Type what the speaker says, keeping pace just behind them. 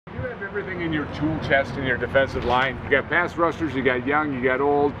everything in your tool chest in your defensive line? You got pass rushers, you got young, you got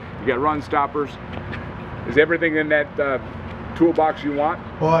old, you got run stoppers. Is everything in that toolbox you want?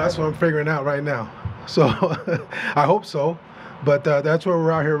 Well, that's what I'm figuring out right now. So I hope so. But that's where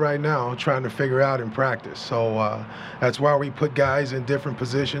we're out here right now, trying to figure out in practice. So that's why we put guys in different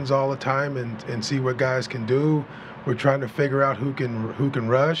positions all the time and see what guys can do. We're trying to figure out who can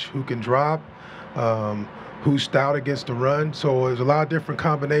rush, who can drop, who's stout against the run. So there's a lot of different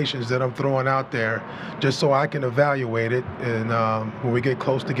combinations that I'm throwing out there just so I can evaluate it. And when we get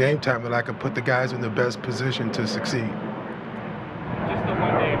close to game time, that I can put the guys in the best position to succeed. Just the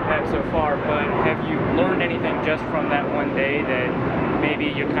one day impact so far, but have you learned anything just from that one day that maybe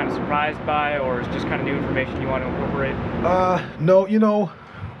you're kind of surprised by, or is just kind of new information you want to incorporate? No,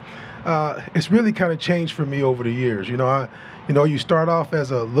 it's really kind of changed for me over the years. You start off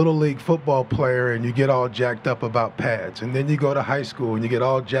as a little league football player and you get all jacked up about pads, and then you go to high school and you get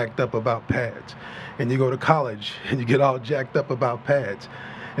all jacked up about pads, and you go to college and you get all jacked up about pads,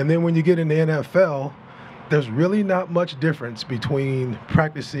 and then when you get in the NFL, there's really not much difference between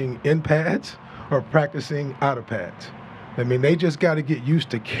practicing in pads or practicing out of pads. I mean, they just got to get used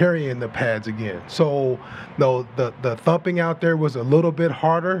to carrying the pads again. So, no, the thumping out there was a little bit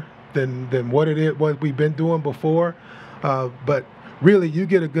harder than what we've been doing before. But really, you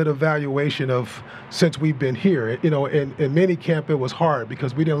get a good evaluation of since we've been here. In minicamp, it was hard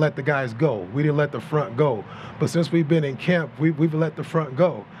because we didn't let the guys go. We didn't let the front go. But since we've been in camp, we've let the front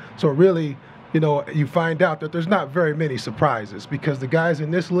go. So really, you find out that there's not very many surprises because the guys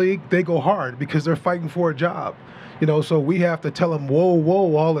in this league, they go hard because they're fighting for a job. So we have to tell them, whoa,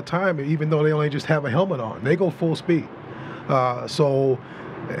 whoa, all the time, even though they only just have a helmet on. They go full speed. So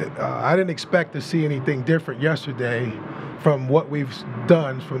I didn't expect to see anything different yesterday from what we've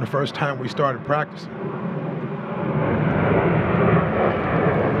done from the first time we started practicing.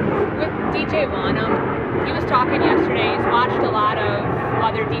 With DJ Wanham, he was talking yesterday. He's watched a lot of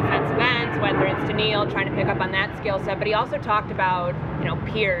other defensive ends, whether it's Daniil trying to pick up on that skill set, but he also talked about,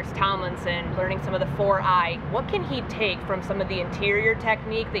 Pierce, Tomlinson, learning some of the 4-eye. What can he take from some of the interior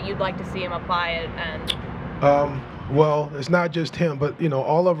technique that you'd like to see him apply it? Well, it's not just him, but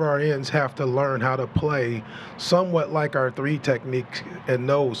all of our ends have to learn how to play somewhat like our 3 techniques and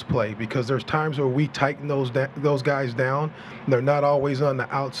nose play, because there's times where we tighten those guys down. And they're not always on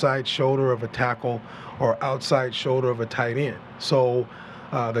the outside shoulder of a tackle or outside shoulder of a tight end. So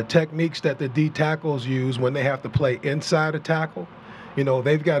the techniques that the D tackles use when they have to play inside a tackle,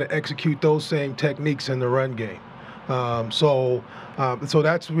 they've got to execute those same techniques in the run game. So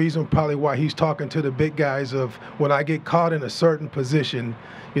that's the reason probably why he's talking to the big guys of when I get caught in a certain position,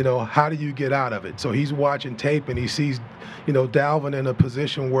 how do you get out of it? So he's watching tape and he sees, Dalvin in a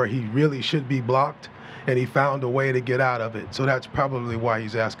position where he really should be blocked, and he found a way to get out of it. So that's probably why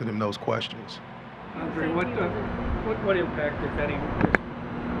he's asking him those questions. Andre, what impact, if any,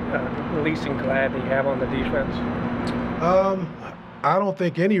 does releasing Gladney have on the defense? I don't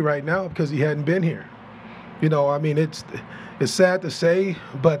think any right now because he hadn't been here. I mean, it's sad to say,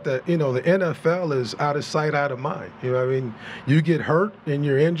 but the NFL is out of sight, out of mind. You get hurt and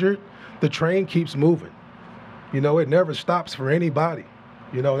you're injured, the train keeps moving. It never stops for anybody.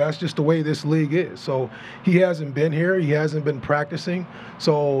 That's just the way this league is. So he hasn't been here, he hasn't been practicing,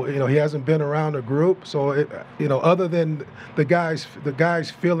 so he hasn't been around a group. So other than the guys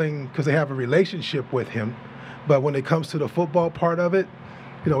feeling because they have a relationship with him, but when it comes to the football part of it,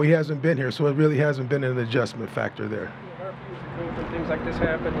 he hasn't been here, so it really hasn't been an adjustment factor there. When things like this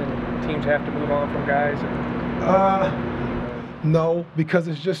happen and teams have to move on from guys? No, because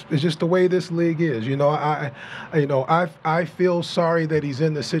it's just the way this league is. I feel sorry that he's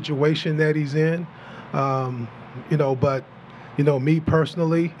in the situation that he's in. But me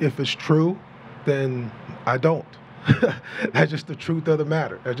personally, if it's true, then I don't. That's just the truth of the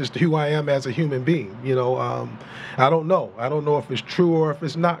matter. That's just who I am as a human being. I don't know. I don't know if it's true or if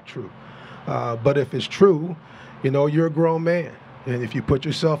it's not true. But if it's true, you're a grown man. And if you put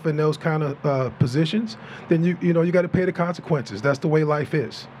yourself in those kind of positions, then you got to pay the consequences. That's the way life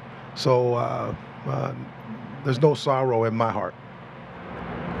is. So there's no sorrow in my heart.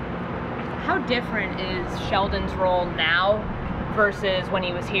 How different is Sheldon's role now versus when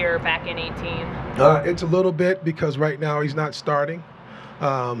he was here back in 18? It's a little bit because right now he's not starting,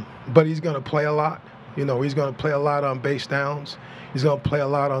 but he's going to play a lot. He's going to play a lot on base downs. He's going to play a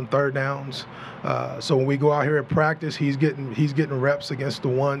lot on third downs. So when we go out here at practice, he's getting reps against the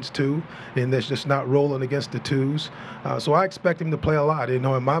ones too, and that's just not rolling against the twos. So I expect him to play a lot. In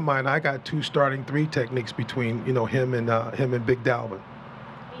my mind, I got 2 starting 3 techniques between him and Big Dalvin.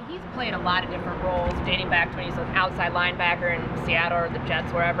 he's played a lot of different roles, dating back to when he was an outside linebacker in Seattle or the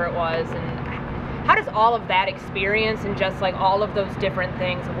Jets, wherever it was. And how does all of that experience and just like all of those different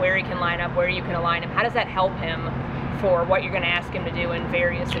things, where he can line up, where you can align him, how does that help him for what you're going to ask him to do in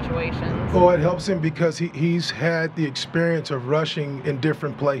various situations? Well, it helps him because he's had the experience of rushing in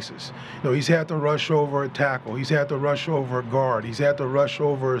different places. You know, he's had to rush over a tackle. He's had to rush over a guard. He's had to rush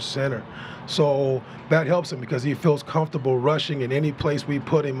over a center. So that helps him because he feels comfortable rushing in any place we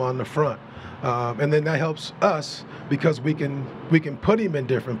put him on the front. And then that helps us because we can put him in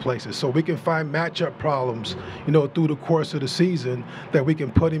different places. So we can find matchup problems, you know, through the course of the season that we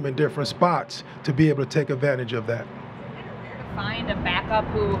can put him in different spots to be able to take advantage of that. Find a backup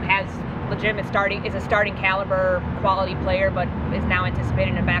who has legitimate is a starting caliber quality player, but is now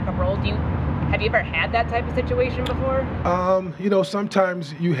anticipated in a backup role. Have you ever had that type of situation before? You know,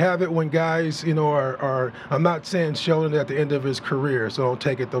 sometimes you have it when guys, you know, are I'm not saying Sheldon at the end of his career, so don't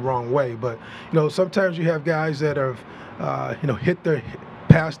take it the wrong way, but, you know, sometimes you have guys that have, you know,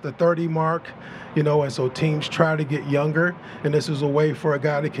 past the 30 mark, you know, and so teams try to get younger, and this is a way for a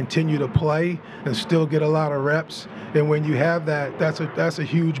guy to continue to play and still get a lot of reps. And when you have that, that's a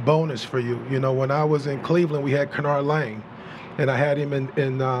huge bonus for you. You know, when I was in Cleveland, we had Kennard Lang, and I had him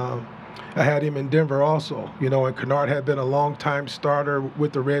in Denver also, you know, and Kennard had been a long-time starter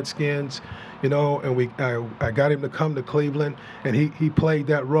with the Redskins, you know, and I got him to come to Cleveland, and he played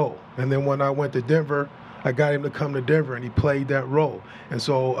that role. And then when I went to Denver, I got him to come to Denver, and he played that role. And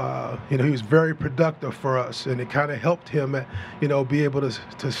so, you know, he was very productive for us, and it kind of helped him, you know, be able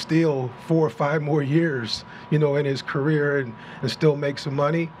to steal 4 or 5 more years, you know, in his career and still make some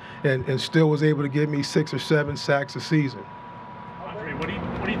money, and still was able to give me 6 or 7 sacks a season.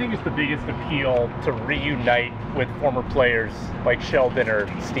 What do you think is the biggest appeal to reunite with former players like Sheldon or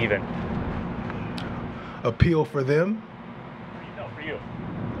Steven? Appeal for them? No, for you.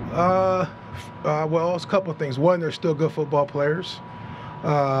 Well, it's a couple of things. One, they're still good football players.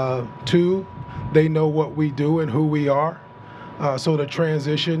 2, they know what we do and who we are. So the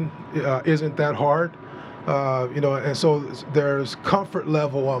transition isn't that hard. You know, and so there's comfort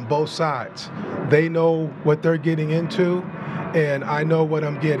level on both sides. They know what they're getting into, and I know what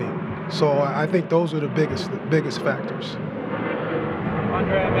I'm getting. So I think those are the biggest factors.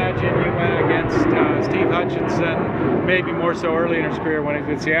 Andre, I imagine you went against Steve Hutchinson, maybe more so early in his career when he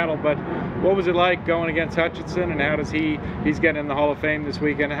was in Seattle, but what was it like going against Hutchinson, and how does he's getting in the Hall of Fame this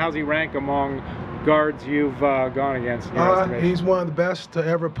weekend, and how's he rank among guards you've gone against in your estimation? He's one of the best to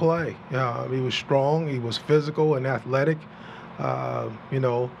ever play. He was strong, he was physical and athletic. You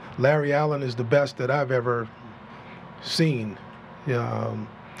know, Larry Allen is the best that I've ever seen.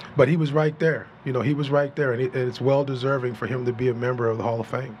 But he was right there. You know, he was right there, and it's well deserving for him to be a member of the Hall of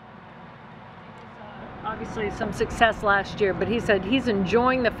Fame. Obviously some success last year, but he said he's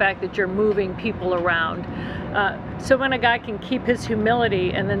enjoying the fact that you're moving people around. So when a guy can keep his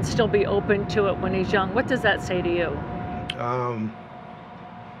humility and then still be open to it when he's young, what does that say to you?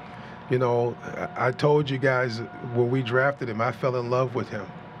 You know, I told you guys when we drafted him, I fell in love with him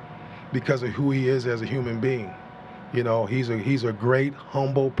because of who he is as a human being. You know, he's a great,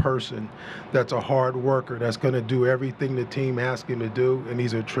 humble person that's a hard worker, that's going to do everything the team asks him to do, and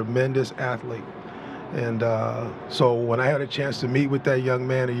he's a tremendous athlete. And so when I had a chance to meet with that young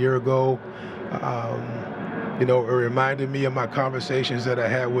man a year ago, you know, it reminded me of my conversations that I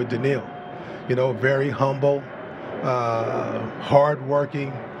had with Daniil. You know, very humble,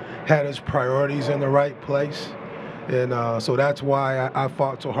 hard-working, had his priorities in the right place. And so that's why I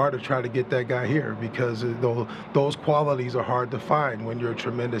fought so hard to try to get that guy here, because those qualities are hard to find when you're a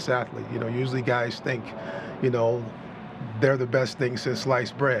tremendous athlete. You know, usually guys think, you know, they're the best thing since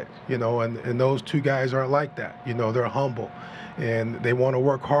sliced bread, you know, and those two guys aren't like that. You know, they're humble, and they want to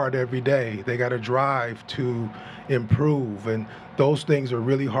work hard every day. They got a drive to improve, and those things are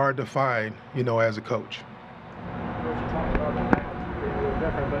really hard to find, you know, as a coach.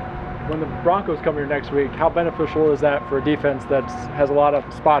 When the Broncos come here next week, how beneficial is that for a defense that has a lot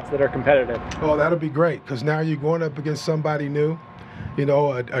of spots that are competitive? Oh, that'll be great, because now you're going up against somebody new, you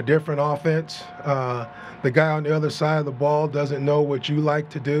know, a different offense. The guy on the other side of the ball doesn't know what you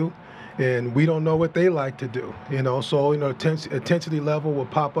like to do, and we don't know what they like to do, you know. So, you know, intensity level will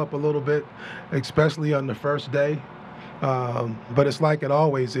pop up a little bit, especially on the first day. But it's like it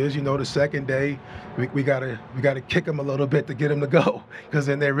always is, you know. The second day, we gotta kick them a little bit to get them to go, because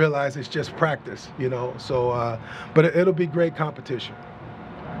then they realize it's just practice, you know. So, but it'll be great competition.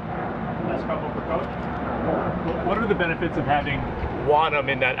 Last couple for Coach. What are the benefits of having Wanham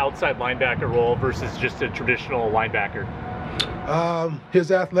in that outside linebacker role versus just a traditional linebacker?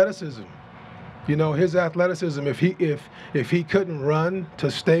 His athleticism. You know, his athleticism, if he couldn't run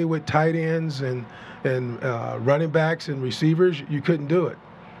to stay with tight ends and running backs and receivers, you couldn't do it.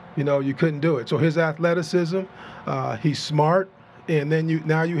 You know, you couldn't do it. So his athleticism, he's smart, and then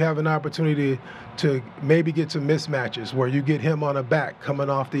now you have an opportunity to maybe get some mismatches where you get him on a back coming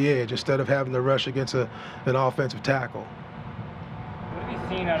off the edge instead of having to rush against an offensive tackle. What have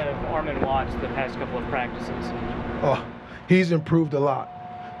you seen out of Armand Watts the past couple of practices? Oh, he's improved a lot.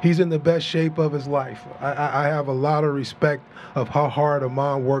 He's in the best shape of his life. I have a lot of respect of how hard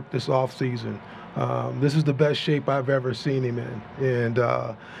Armand worked this offseason. This is the best shape I've ever seen him in,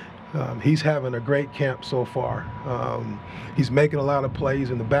 and he's having a great camp so far. He's making a lot of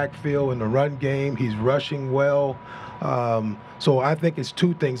plays in the backfield, in the run game. He's rushing well. So I think it's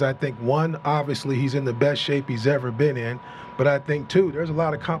two things. I think, one, obviously he's in the best shape he's ever been in, but I think, two, there's a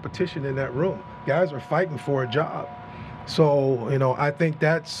lot of competition in that room. Guys are fighting for a job. So, you know, I think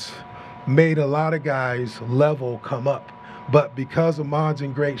that's made a lot of guys' level come up. But because Armand's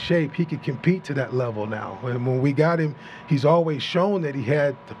in great shape, he could compete to that level now. And when we got him, he's always shown that he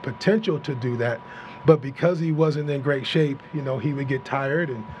had the potential to do that. But because he wasn't in great shape, you know, he would get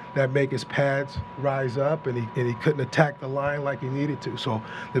tired, and that make his pads rise up, and he couldn't attack the line like he needed to. So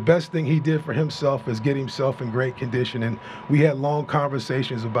the best thing he did for himself is get himself in great condition. And we had long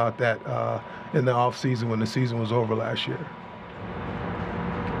conversations about that in the off season when the season was over last year.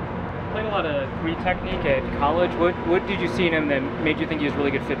 Played a lot of three technique at college. What did you see in him that made you think he was a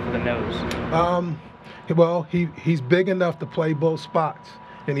really good fit for the nose? Well, he's big enough to play both spots,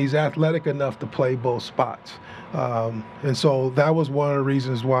 and he's athletic enough to play both spots. And so that was one of the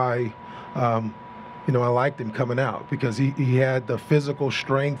reasons why, you know, I liked him coming out, because he had the physical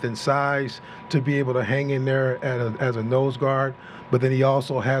strength and size to be able to hang in there as a nose guard, but then he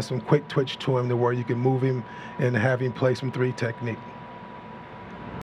also has some quick twitch to him to where you can move him and have him play some three technique.